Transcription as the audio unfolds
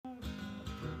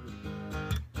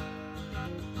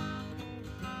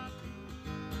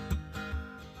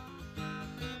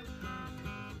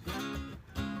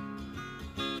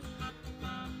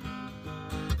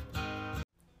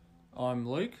I'm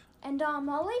Luke. And I'm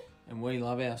Ollie. And we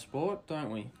love our sport, don't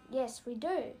we? Yes, we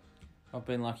do. I've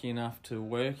been lucky enough to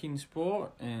work in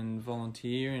sport and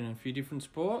volunteer in a few different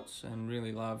sports and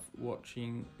really love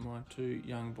watching my two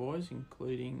young boys,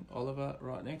 including Oliver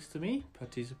right next to me,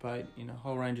 participate in a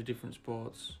whole range of different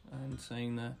sports and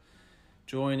seeing the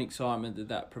joy and excitement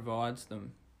that provides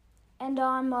them. And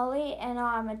I'm Molly, and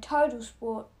I'm a total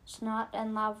sports nut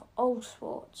and love all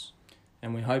sports.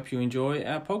 And we hope you enjoy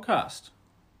our podcast.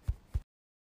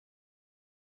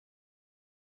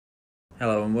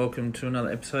 Hello and welcome to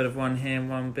another episode of One Hand,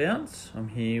 One Bounce. I'm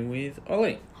here with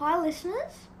Ollie. Hi,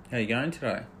 listeners. How are you going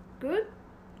today? Good.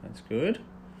 That's good.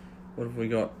 What have we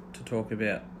got to talk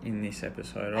about in this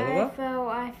episode, Oliver?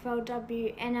 AFL,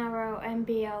 IFLW, NRL,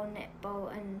 NBL,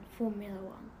 Netball and Formula 1.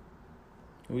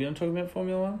 Are we going to talk about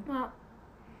Formula 1? Well,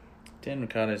 Dan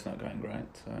Ricciardo's not going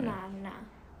great, so no.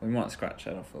 we might scratch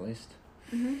that off the list.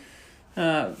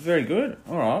 Mm-hmm. Very good.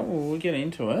 All right, well, we'll get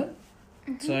into it.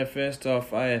 Mm-hmm. So first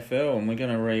off, AFL, and we're going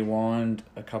to rewind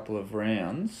a couple of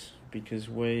rounds because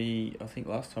I think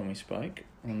last time we spoke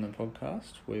on the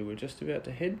podcast, we were just about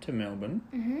to head to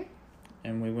Melbourne,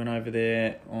 and we went over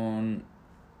there on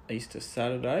Easter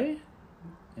Saturday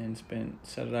and spent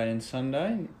Saturday and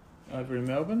Sunday over in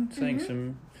Melbourne seeing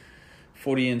some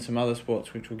footy and some other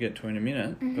sports, which we'll get to in a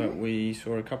minute, but we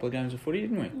saw a couple of games of footy,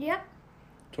 didn't we? Yep.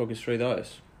 Talk us through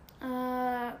those.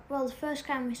 Well, the first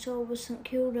game we saw was St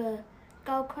Kilda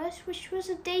Gold Coast, which was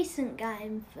a decent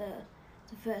game for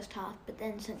the first half, but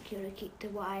then St Kilda kicked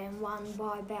away and won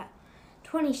by about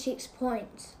 26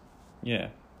 points. Yeah.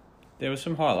 There were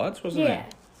some highlights, wasn't there?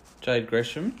 Jade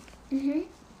Gresham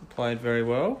played very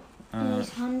well.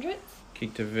 His 100th.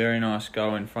 Kicked a very nice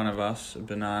goal in front of us, a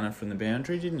banana from the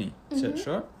boundary, didn't he? Set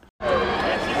shot.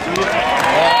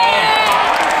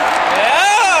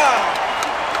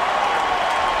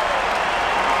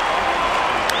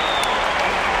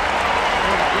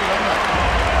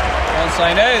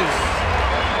 St.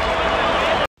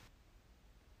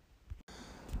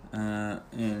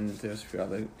 And there was a few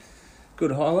other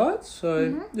good highlights,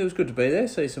 so it was good to be there,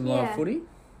 see some live footy,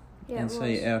 and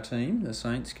see our team, the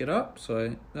Saints, get up,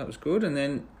 so that was good. And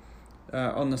then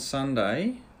on the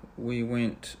Sunday, we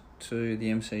went to the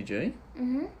MCG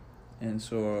and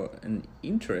saw an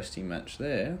interesting match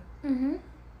there.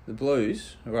 The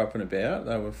Blues were up and about.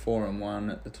 They were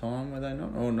 4-1 at the time, were they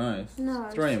not? Oh no,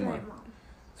 3-1.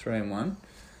 3-1,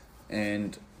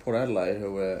 and Port Adelaide,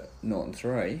 who were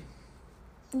 0-3.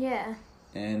 Yeah.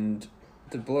 And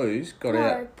the Blues got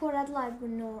out. No, Port Adelaide were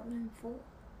 0-4.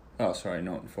 Oh, sorry,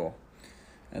 0-4.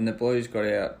 And the Blues got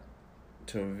out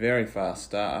to a very fast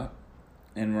start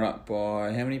and were up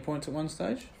by how many points at one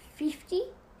stage? 50.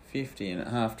 50, and at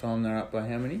half time they're up by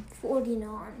how many?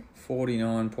 49.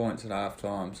 49 points at half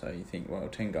time, so you think, well,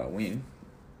 10-goal win.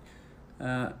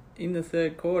 In the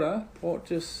third quarter, Port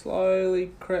just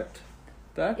slowly crept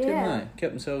back, didn't they?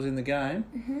 Kept themselves in the game.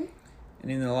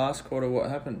 And in the last quarter, what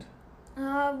happened?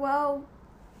 Well,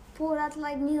 Port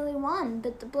Adelaide nearly won,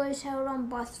 but the Blues held on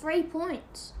by 3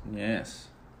 points. Yes.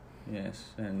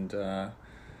 And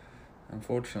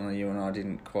unfortunately, you and I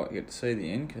didn't quite get to see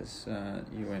the end because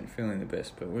you weren't feeling the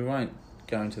best, but we won't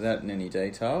go into that in any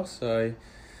detail. So,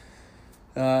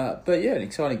 but yeah, an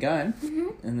exciting game.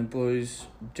 And the Blues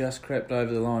just crept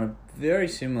over the line. A very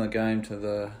similar game to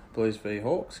the Blues v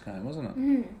Hawks game, wasn't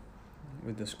it?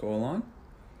 With the scoreline.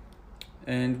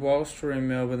 And whilst we're in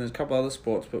Melbourne, there's a couple other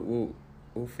sports, but we'll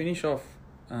finish off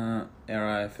our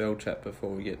AFL chat before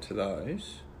we get to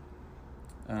those.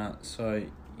 So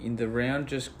in the round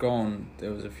just gone,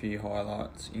 there was a few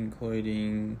highlights,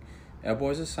 including our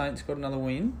boys the Saints got another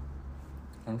win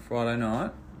on Friday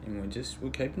night, and we're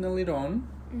keeping the lid on.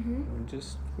 We're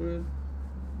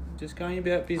just going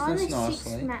about business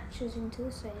nicely. 6 matches into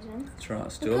the season. That's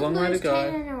right. Still a long way to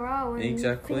go. 10 in a row and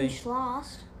finish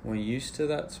last. We're used to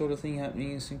that sort of thing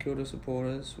happening as St Kilda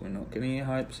supporters. We're not getting our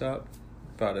hopes up,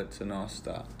 but it's a nice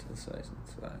start to the season.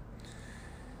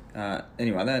 So,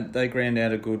 anyway, they ground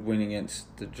out a good win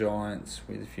against the Giants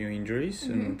with a few injuries,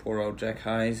 and poor old Jack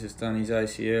Hayes has done his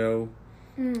ACL.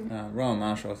 Ryan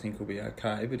Marshall, I think, will be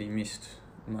okay, but he missed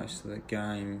most of the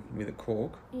game with a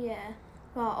cork. Yeah,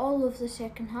 well, all of the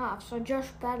second half. So Josh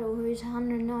Battle, who's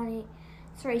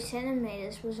 193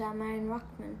 centimetres, was our main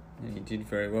ruckman. And he did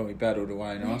very well. He battled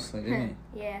away nicely, didn't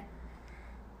he? Yeah.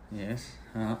 Yes.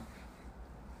 More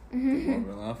of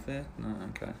a laugh there? No,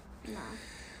 okay. No.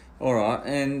 All right,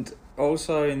 and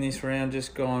also in this round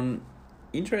just gone,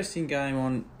 interesting game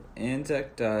on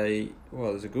Anzac Day. Well,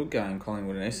 it was a good game,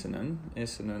 Collingwood and Essendon.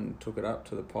 Essendon took it up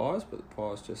to the Pies, but the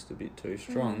Pies just a bit too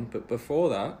strong. But before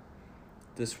that,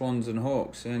 the Swans and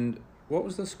Hawks. And What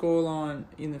was the scoreline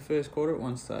in the first quarter at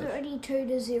one stage?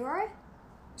 32-0.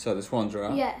 So the Swans are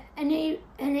up? Yeah, and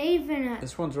even at... The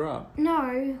Swans are up?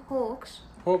 No, Hawks.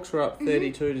 Hawks were up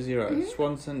 32-0. Mhm.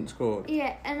 Swans hadn't scored.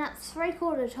 Yeah, and at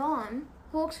three-quarter time,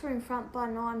 Hawks were in front by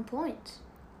 9 points.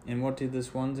 And what did the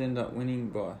Swans end up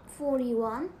winning by?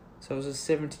 41. So it was a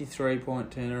 73-point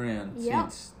turnaround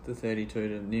since the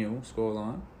 32-0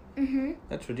 scoreline. Mhm.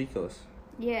 That's ridiculous.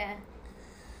 Yeah.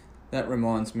 That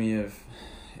reminds me of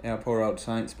our poor old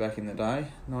Saints back in the day,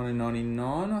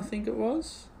 1999, I think it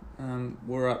was.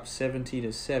 We're up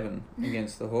 70-7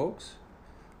 against the Hawks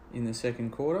in the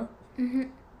second quarter,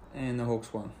 and the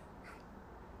Hawks won.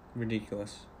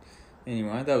 Ridiculous.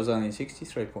 Anyway, that was only a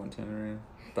 63-point turnaround,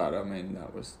 but I mean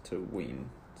that was to win.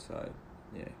 So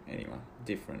yeah. Anyway,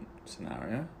 different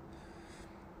scenario.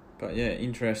 But yeah,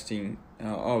 interesting.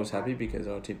 I was happy because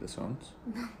I tipped the Swans.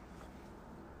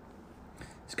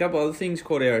 There's a couple other things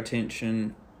caught our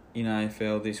attention in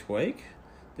AFL this week.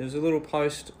 There was a little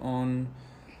post on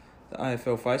the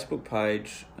AFL Facebook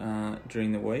page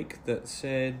during the week that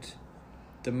said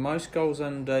the most goals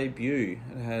on debut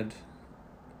had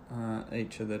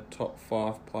each of the top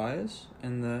 5 players,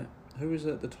 and who was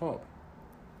at the top?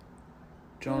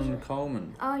 John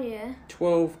Coleman. Oh, yeah.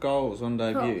 12 goals on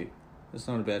debut. Cool. That's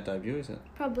not a bad debut, is it?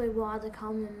 Probably why the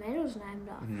Coleman medal's named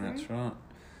after him. That's right.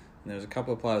 And there was a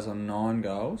couple of players on 9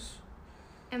 goals.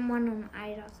 And one on 8,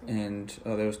 I think. And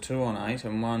there was 2 on 8,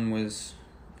 and one was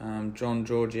John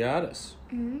Georgiadis,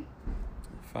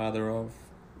 father of...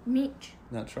 Mitch.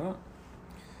 That's right.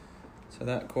 So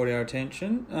that caught our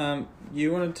attention.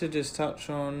 You wanted to just touch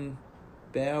on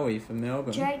Bowie for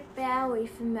Melbourne. Jake Bowie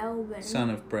for Melbourne. Son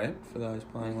of Brett, for those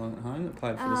playing along at home, that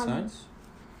played for the Saints.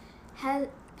 Has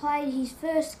played his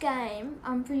first game,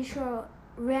 I'm pretty sure,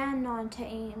 round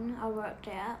 19, I worked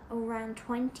out, or round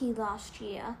 20 last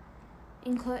year.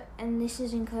 And this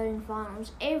is including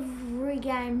finals. Every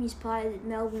game he's played,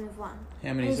 Melbourne have won.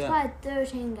 How many is that? He's played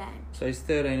 13 games. So he's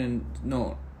 13-0.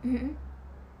 Mm-hmm.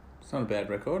 It's not a bad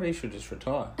record. He should just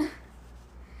retire.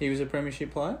 He was a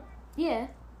premiership player? Yeah.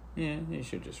 Yeah, he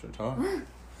should just retire.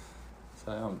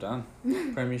 So I'm done.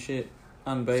 Premiership,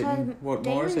 unbeaten. So what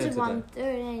more is there Demons to have won do?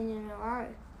 13 in a row.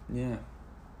 Yeah,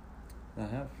 they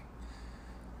have.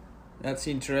 That's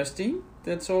interesting.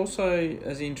 That's also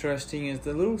as interesting as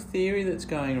the little theory that's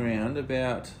going around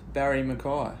about Barry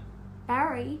Mackay.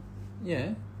 Barry?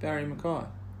 Yeah, Barry Mackay.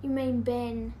 You mean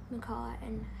Ben Mackay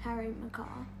and Harry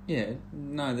Mackay? Yeah,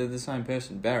 no, they're the same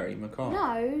person. Barry Mackay.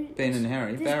 No. Ben and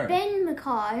Harry. There's Barry. Ben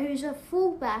Mackay, who's a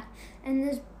fullback, and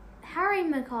there's Harry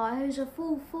Mackay, who's a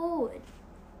full forward.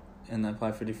 And they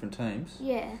play for different teams.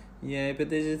 Yeah. Yeah, but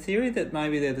there's a theory that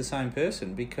maybe they're the same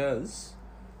person because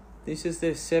this is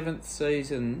their 7th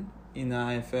season in the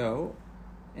AFL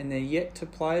and they're yet to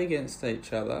play against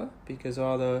each other because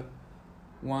either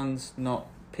one's not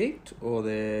picked or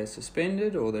they're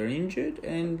suspended or they're injured.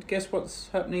 And guess what's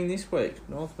happening this week?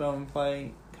 North Melbourne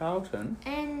play Carlton.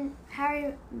 And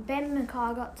Ben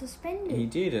Mackay got suspended. He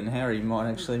did, and Harry might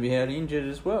actually be out injured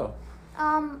as well.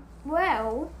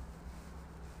 Well,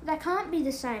 they can't be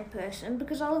the same person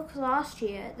because I looked last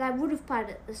year, they would have played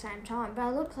at the same time, but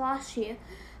I looked last year,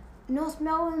 North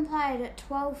Melbourne played at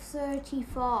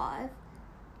 12:35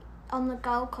 on the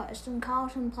Gold Coast and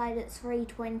Carlton played at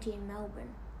 3:20 in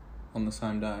Melbourne. On the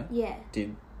same day? Yeah.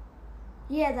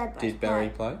 Yeah, they both Did Barry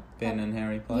play? Ben and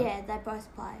Harry play? Yeah, they both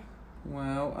play.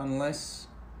 Well, unless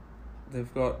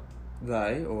they've got,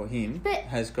 they or him,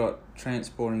 has got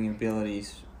transporting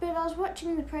abilities. But I was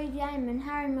watching the pre-game and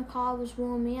Harry Mackay was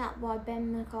warming up while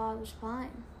Ben Mackay was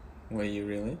playing. Were you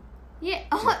really? Yeah.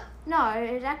 Oh, no,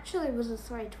 it actually was a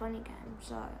 3:20 game,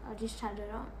 so I just had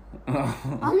it on.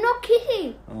 I'm not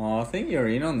kidding. Oh, I think you're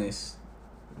in on this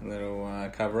little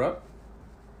cover-up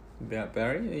about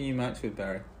Barry. Are you mates with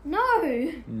Barry? No.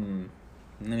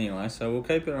 Anyway, so we'll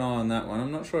keep an eye on that one.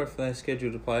 I'm not sure if they're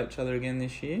scheduled to play each other again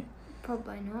this year.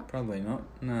 Probably not. Probably not.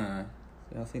 No.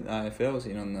 I think the AFL's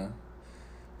in on the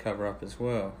cover-up as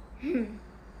well.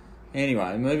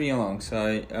 Anyway, moving along.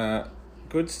 So,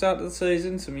 good start to the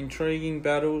season. Some intriguing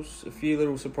battles. A few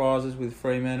little surprises with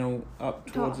Fremantle up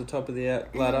towards the top of the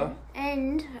ladder.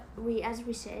 And as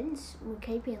we said, we're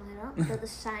keeping ladder. But the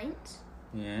Saints.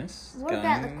 Yes. What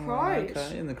about the Crows?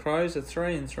 Okay, and the Crows are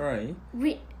 3-3.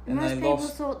 And most people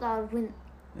thought they would win.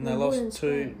 And they lost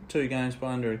two games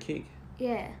by under a kick.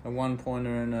 Yeah. A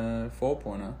 1-pointer and a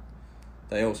 4-pointer.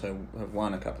 They also have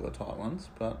won a couple of tight ones,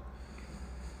 but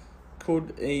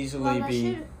could easily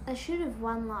be... They should have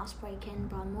won last weekend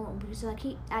by more because they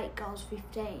kicked 8 goals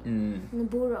 15. Mm. And the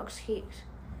Bulldogs kicked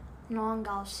 9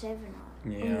 goals 7.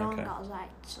 Yeah, or 9 okay. goals 8,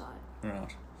 so...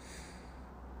 Right.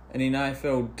 And in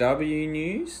AFLW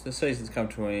news, the season's come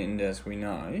to an end, as we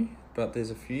know, but there's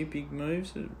a few big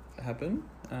moves that happen.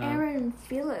 Aaron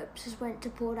Phillips has went to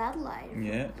Port Adelaide.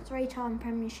 Yeah. 3-time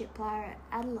premiership player at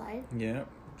Adelaide. Yeah.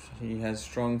 He has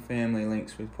strong family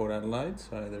links with Port Adelaide,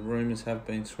 so the rumours have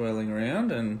been swirling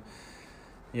around, and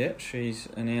yeah, she's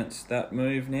announced that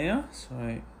move now,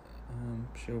 so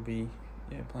she'll be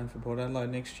playing for Port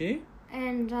Adelaide next year.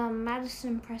 And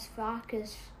Madison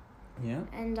Pressvarkas. Yeah.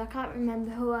 And I can't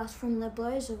remember who else from the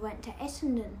Blues who went to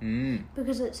Essendon.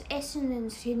 Because it's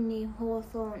Essendon, Sydney,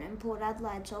 Hawthorn and Port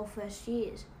Adelaide's all first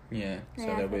years. Yeah, so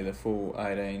there'll be the full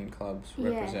 18 clubs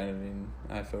represented in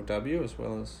AFLW as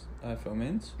well as AFL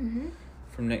Men's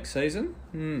from next season.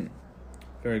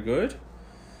 Very good.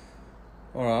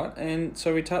 All right, and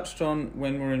so we touched on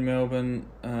when we were in Melbourne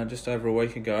just over a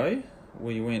week ago.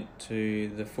 We went to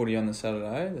the footy on the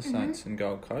Saturday, the Saints and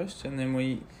Gold Coast, and then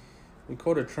we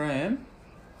caught a tram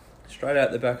straight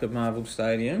out the back of Marvel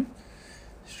Stadium,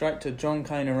 straight to John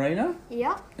Cain Arena.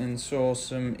 Yeah. And saw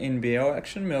some NBL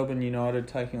action, Melbourne United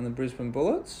taking on the Brisbane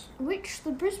Bullets. Which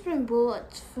the Brisbane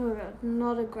Bullets, for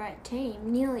not a great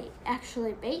team, nearly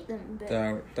actually beat them. But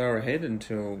they were ahead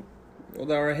they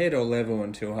were ahead or level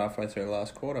until halfway through the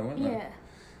last quarter, weren't they? Yeah.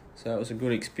 So it was a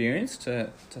good experience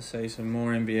to see some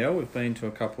more NBL. We've been to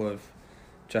a couple of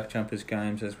Jack Jumpers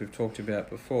games, as we've talked about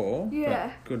before. Yeah.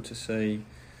 But good to see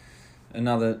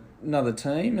another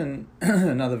team and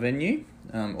another venue.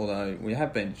 Although we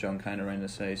have been to John Cain Arena to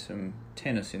see some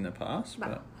tennis in the past,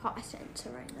 but Hisense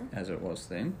Arena, as it was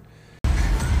then.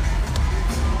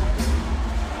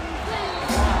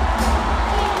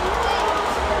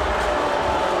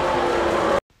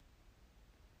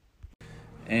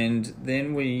 And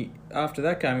then after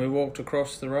that game, we walked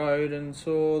across the road and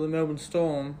saw the Melbourne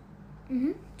Storm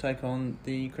take on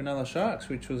the Cronulla Sharks,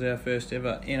 which was our first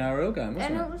ever NRL game, wasn't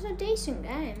it? And it was a decent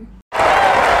game.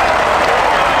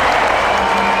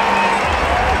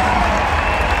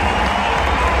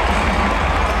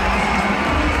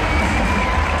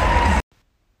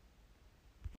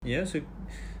 Yeah, it's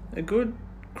a good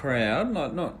crowd,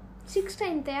 not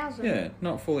 16,000. Yeah,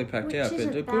 not fully packed out,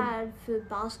 but good. Bad for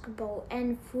basketball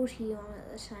and footy on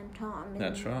at the same time.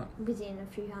 That's right. Within a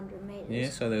few hundred metres. Yeah,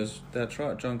 so that's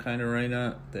right, John Cain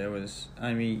Arena. There was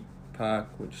Amy Park,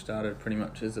 which started pretty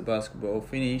much as the basketball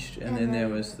finished, and then there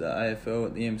was the AFL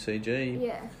at the MCG.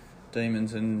 Yeah.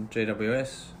 Demons and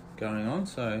GWS going on.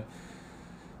 So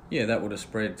yeah, that would have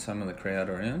spread some of the crowd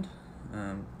around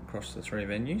across the three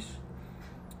venues.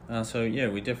 So yeah,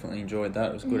 we definitely enjoyed that.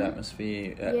 It was a good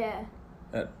atmosphere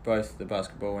at both the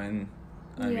basketball and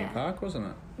Amy Park, wasn't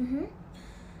it? Mm-hmm.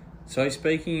 So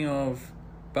speaking of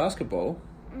basketball,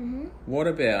 what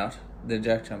about the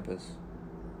Jack Jumpers?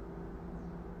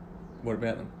 What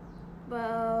about them?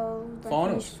 Well,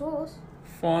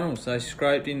 Finals. They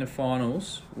scraped into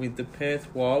finals with the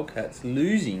Perth Wildcats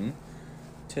losing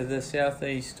to the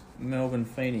Southeast Melbourne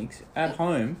Phoenix at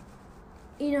home.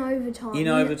 In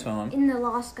overtime. In the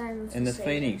last game of the season. And the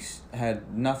Phoenix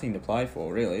had nothing to play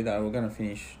for, really. They were going to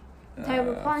finish They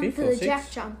were playing for the Jack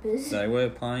Jumpers. They were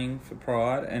playing for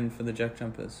pride and for the Jack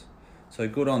Jumpers. So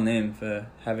good on them for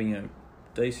having a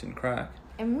decent crack.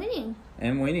 And winning.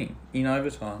 In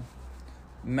overtime.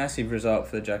 Massive result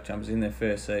for the Jack Jumpers in their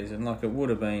first season. Like, it would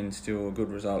have been still a good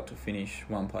result to finish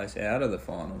one place out of the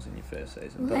finals in your first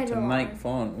season. But to make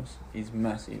finals is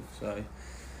massive. So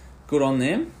good on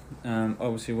them.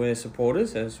 Obviously, we're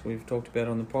supporters, as we've talked about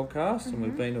on the podcast, and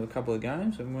we've been to a couple of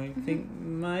games, and we think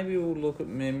maybe we'll look at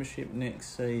membership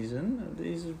next season. It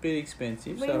is a bit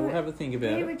expensive, so we'll have a think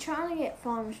about it. We were trying to get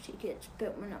finals tickets,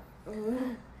 but we're not.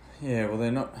 Yeah, well,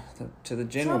 they're not to the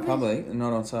general public. They're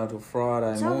not on sale till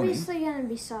Friday morning. It's obviously going to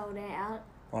be sold out.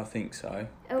 I think so.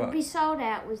 It'll be sold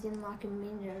out within like a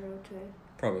minute or two.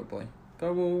 Probably,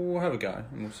 but we'll have a go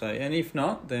and we'll see. And if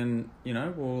not, then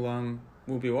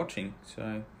we'll be watching.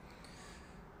 So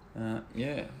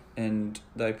and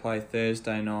they play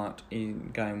Thursday night in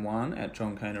Game 1 at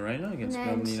John Cain Arena against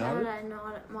Melbourne United. Saturday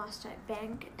night at MyState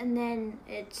Bank, and then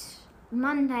it's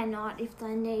Monday night if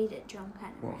they need at John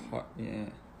Cain Arena. Well,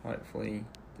 hopefully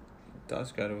it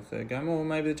does go to a third game, or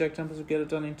maybe the Jack Jumpers will get it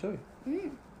done in two.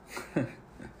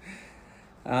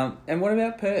 And what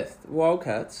about Perth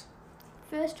Wildcats?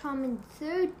 First time in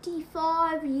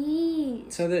 35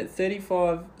 years. So that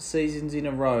 35 seasons in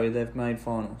a row they've made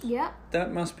finals. Yeah.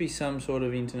 That must be some sort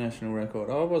of international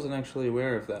record. I wasn't actually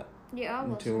aware of that. Yeah, I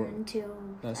wasn't until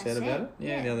they said about it.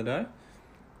 Yeah, the other day.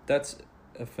 That's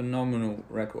a phenomenal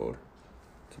record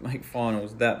to make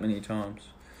finals that many times.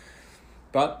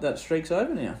 But that streak's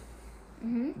over now.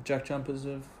 Jack Jumpers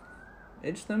have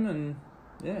edged them, and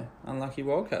unlucky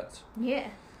Wildcats. Yeah.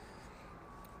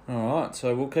 All right,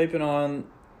 so we'll keep an eye on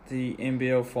the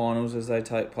NBL finals as they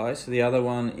take place. So the other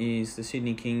one is the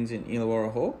Sydney Kings and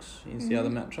Illawarra Hawks is the other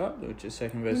matchup, which is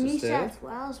second The versus New third. South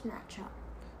Wales matchup.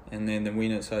 And then the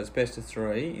winners, so it's best of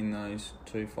 3 in those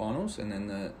 2 finals, and then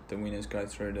the winners go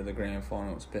through to the grand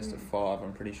final. It's best of 5,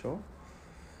 I'm pretty sure.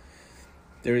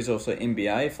 There is also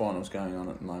NBA finals going on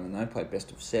at the moment. They play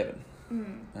best of 7.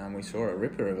 We saw a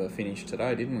ripper of a finish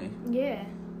today, didn't we? Yeah.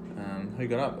 Who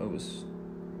got up? It was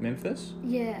Memphis?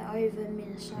 Yeah, over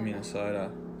Minnesota.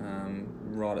 Minnesota,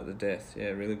 right at the death.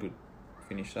 Yeah, really good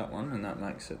finish, that one, and that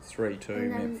makes it 3-2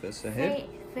 And then Memphis ahead.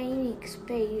 Phoenix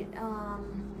beat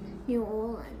New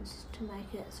Orleans to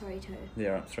make it 3-2.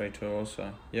 They're up 3-2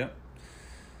 also, yep.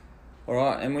 All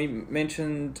right, and we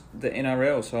mentioned the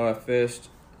NRL, so our first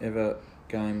ever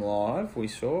game live we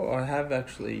saw. I have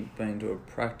actually been to a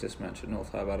practice match at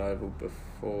North Hobart Oval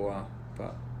before,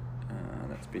 but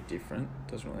that's a bit different.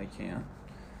 Doesn't really count.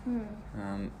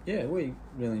 Yeah, we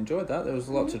really enjoyed that. There was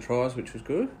lots of tries, which was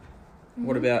good.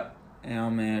 What about our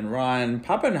man Ryan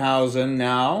Pappenhausen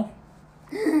now?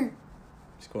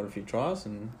 Scored a few tries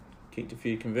and kicked a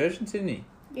few conversions, didn't he?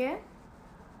 Yeah.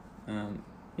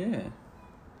 Yeah.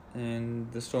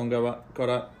 And the Storm got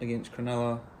up against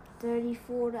Cronulla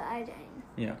 34-18.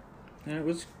 Yeah, and it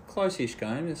was a close-ish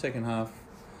game in the second half.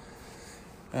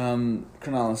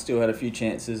 Cronulla still had a few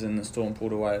chances and the Storm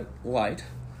pulled away late.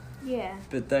 Yeah.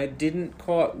 But they didn't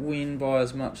quite win by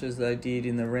as much as they did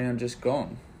in the round just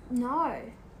gone. No.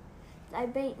 They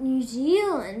beat New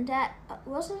Zealand at...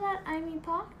 Was it at Amy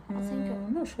Park?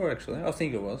 I'm not sure, actually. I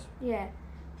think it was. Yeah.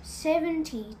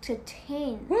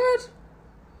 70-10. What?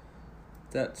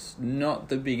 That's not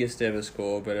the biggest ever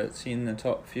score, but it's in the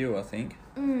top few, I think.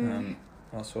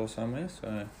 I saw somewhere,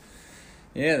 so...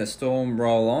 Yeah, the Storm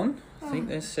roll on. I think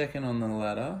they're second on the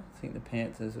ladder. I think the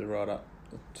Panthers are right up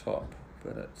the top,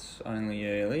 but it's only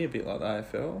early, a bit like the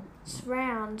AFL. It's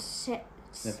round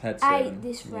They've had 7. 8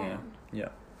 this round. Yeah.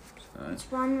 So, It's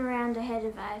one round ahead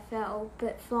of AFL,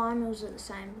 but finals are the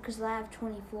same because they have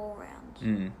 24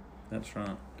 rounds. That's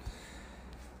right.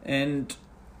 And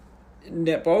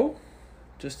netball,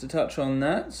 just to touch on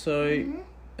that. So,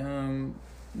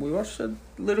 we watched a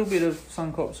little bit of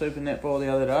Suncorp Super Netball the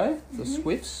other day, the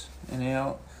Swifts, and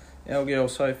our girl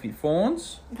Sophie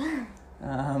Fawns,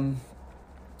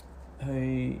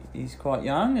 who is quite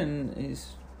young and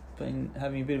has been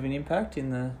having a bit of an impact in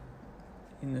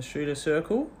the shooter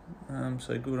circle.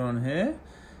 So good on her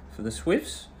for the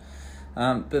Swifts.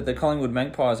 But the Collingwood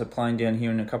Magpies are playing down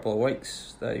here in a couple of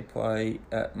weeks. They play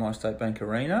at MyState Bank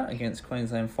Arena against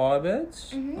Queensland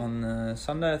Firebirds on the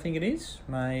Sunday, I think it is.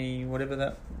 May, whatever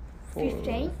that...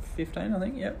 15th? 15, I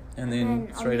think, yep. And then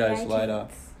 3 days 18th later,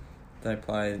 they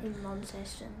play... in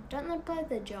Launceston. Don't they play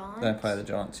the Giants? They play the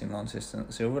Giants in Launceston at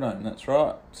the Silverdome, that's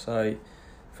right. So,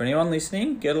 for anyone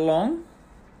listening, get along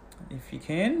if you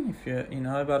can. If you're in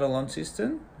Hobart or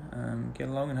Launceston, get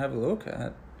along and have a look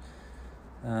at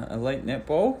elite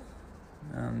netball,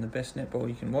 the best netball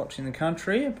you can watch in the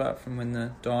country, apart from when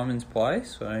the Diamonds play.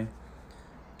 So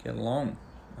get along.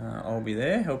 I'll be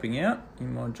there helping out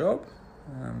in my job,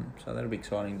 so that'll be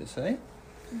exciting to see.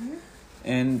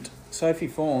 And Sophie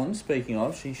Fawns, speaking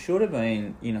of, she should have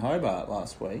been in Hobart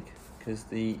last week because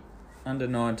the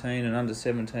under-19 and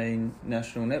under-17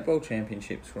 national netball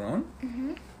championships were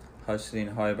on, hosted in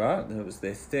Hobart. It was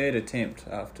their third attempt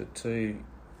after 2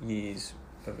 years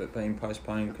of it being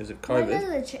postponed because of COVID. When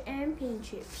are the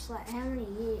championships? Like, how many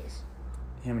years?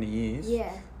 How many years?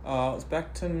 Yeah. Oh, it's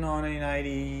back to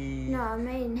 1980... No, I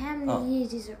mean, how many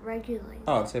years is it regularly?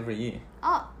 Oh, it's every year.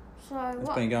 Oh, so It's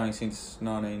what? been going since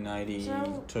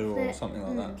 1982 or something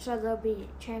like that. So there'll be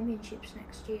championships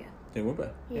next year. There will be.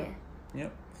 Yeah.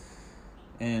 Yep.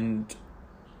 And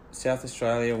South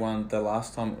Australia won the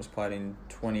last time it was played in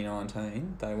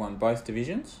 2019. They won both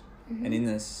divisions. And in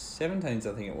the 17s,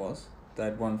 I think it was,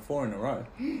 they'd won 4 in a row.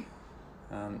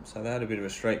 So they had a bit of a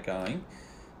streak going.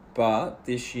 But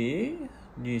this year,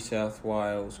 New South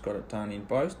Wales got it done in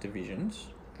both divisions.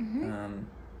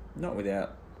 Not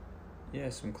without,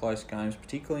 some close games,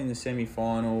 particularly in the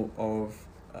semi-final of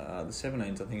the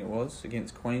 17s, I think it was,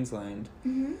 against Queensland,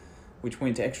 which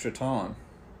went to extra time.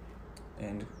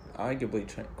 And arguably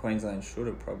Queensland should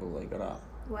have probably got up.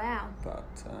 Wow. But,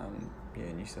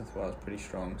 New South Wales pretty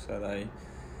strong. So they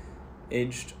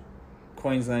edged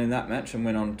Queensland in that match and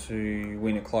went on to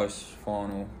win a close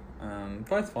final.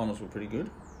 Both finals were pretty good.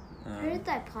 Who did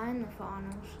they play in the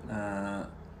finals?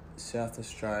 South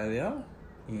Australia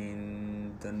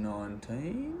in the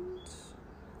 19s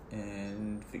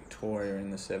and Victoria in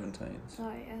the 17s.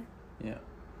 Oh, yeah.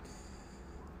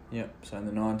 Yep. So in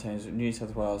the 19s, New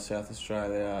South Wales, South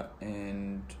Australia,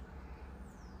 and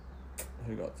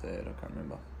who got third? I can't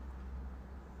remember.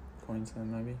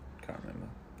 Queensland, maybe? Can't remember.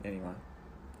 Anyway,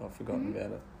 I've forgotten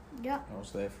about it. Yeah. I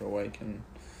was there for a week and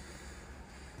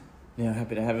now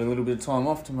happy to have a little bit of time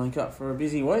off to make up for a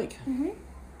busy week.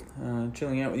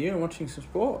 Chilling out with you and watching some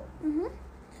sport.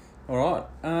 All right.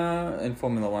 And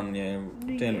Formula One,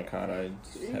 Dan Ricciardo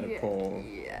had a poor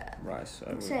race.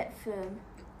 So Except for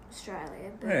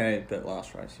Australia. But but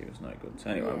last race he was no good. So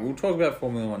anyway, we'll talk about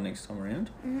Formula One next time around.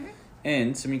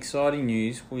 And some exciting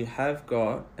news. We have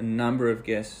got a number of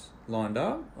guests lined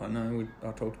up. I know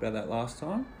I talked about that last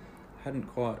time. Hadn't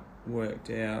quite worked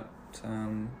out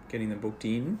getting them booked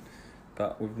in,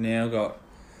 but we've now got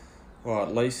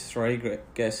at least 3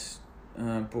 guests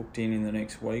booked in the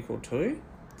next week or two.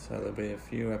 So there'll be a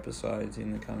few episodes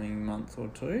in the coming month or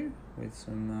two with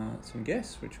some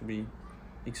guests, which will be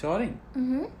exciting.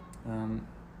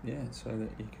 So that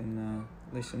you can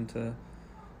listen to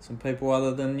some people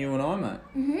other than you and I,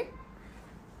 mate.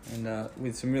 And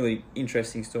with some really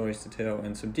interesting stories to tell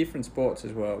and some different sports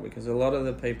as well, because a lot of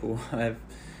the people I've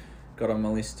got on my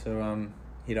list to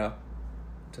hit up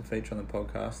to feature on the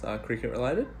podcast are cricket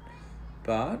related,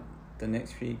 but the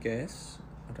next few guests,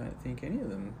 I don't think any of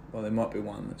them, well, there might be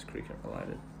one that's cricket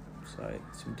related, so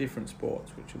some different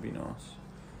sports, which will be nice.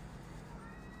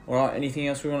 Alright, anything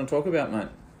else we want to talk about, mate?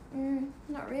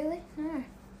 Not really, no.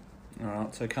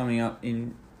 Alright, so coming up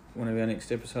in one of our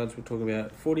next episodes, we'll talk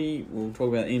about footy, we'll talk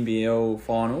about NBL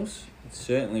finals.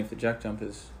 Certainly if the Jack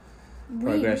Jumpers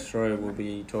progress through, we'll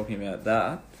be talking about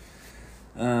that.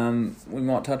 We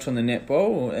might touch on the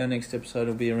netball. Our next episode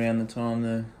will be around the time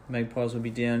the Magpies will be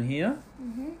down here.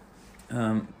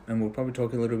 And we'll probably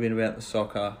talk a little bit about the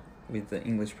soccer with the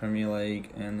English Premier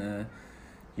League and the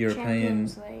European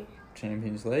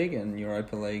Champions League and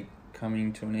Europa League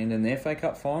coming to an end. And the FA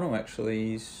Cup final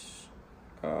actually is,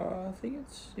 I think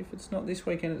if it's not this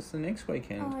weekend, it's the next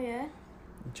weekend. Oh, yeah.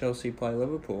 Chelsea play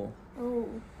Liverpool. Oh.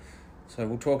 So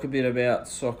we'll talk a bit about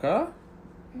soccer.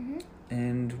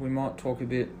 And we might talk a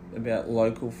bit about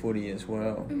local footy as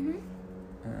well,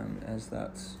 as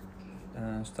that's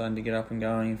starting to get up and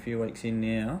going a few weeks in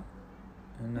now.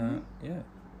 And,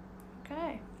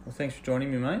 Okay. Well, thanks for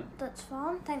joining me, mate. That's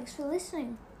fine. Thanks for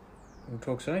listening. We'll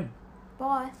talk soon.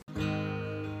 Bye.